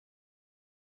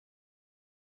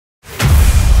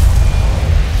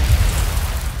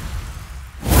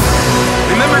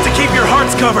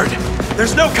covered!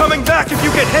 There's no coming back if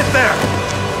you get hit there!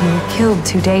 You were killed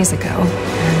 2 days ago,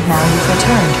 and now you've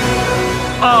returned.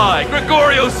 I,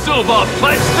 Gregorio Silva,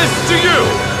 pledge this to you!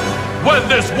 When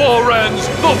this war ends,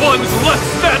 the ones left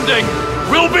standing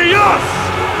will be us!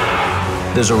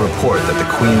 There's a report that the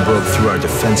Queen broke through our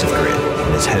defensive grid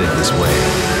and is headed this way.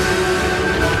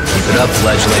 Keep it up,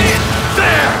 fledgling.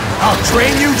 There! I'll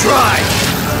drain you dry!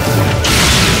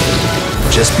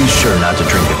 Just be sure not to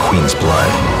drink the Queen's blood.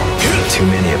 Too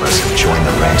many of us have joined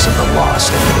the ranks of the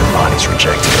lost after their bodies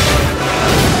rejected it.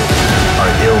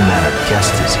 Our ill-mannered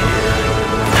guest is here.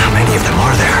 How many of them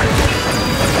are there?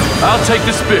 I'll take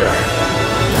the spear.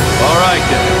 All right,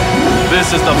 then.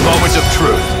 This is the moment of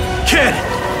truth. Kid!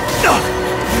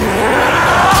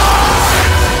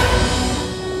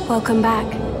 Welcome back.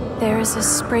 There is a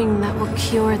spring that will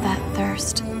cure that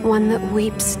thirst. One that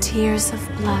weeps tears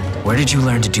of blood. Where did you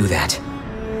learn to do that?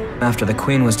 After the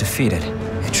Queen was defeated,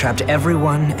 it trapped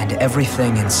everyone and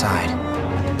everything inside,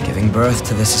 giving birth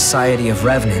to the Society of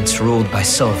Revenants ruled by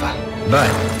Silva. But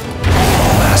it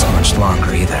won't last much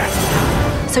longer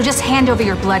either. So just hand over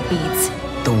your blood beads.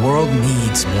 The world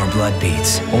needs more blood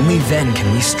beads. Only then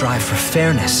can we strive for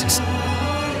fairness.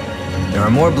 There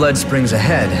are more blood springs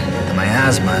ahead, and my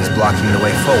asthma is blocking the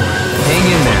way forward. Hang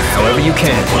in there, however you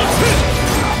can.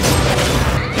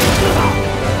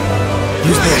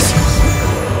 Use this.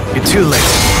 You're too late.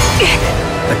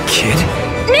 A kid?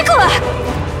 Nicola!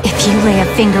 If you lay a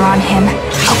finger on him,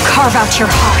 I'll carve out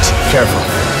your heart. Careful,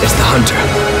 it's the hunter.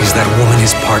 Is that woman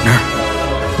his partner?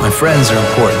 My friends are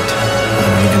important. I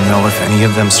don't even know if any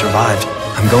of them survived.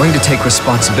 I'm going to take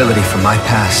responsibility for my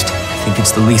past. I think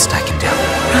it's the least I can do.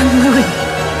 Run, Louis.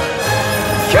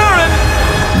 Karen!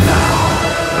 Now,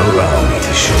 allow me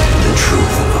to show you the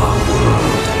truth of our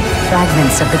world.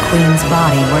 Fragments of the Queen's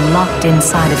body were locked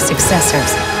inside of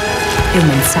successors.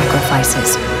 Human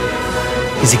sacrifices.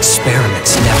 His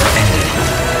experiments never ended.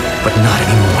 But not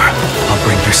anymore. I'll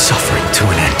bring your suffering to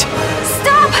an end.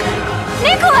 Stop!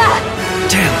 Nicola!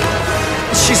 Damn.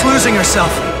 She's losing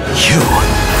herself. You!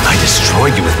 I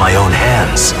destroyed you with my own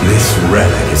hands. This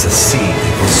relic is a seed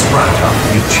that will sprout our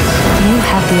future. You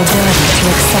have the ability to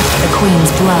accept the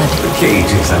Queen's blood. The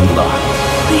gate is unlocked.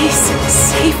 Please,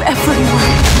 save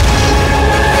everyone.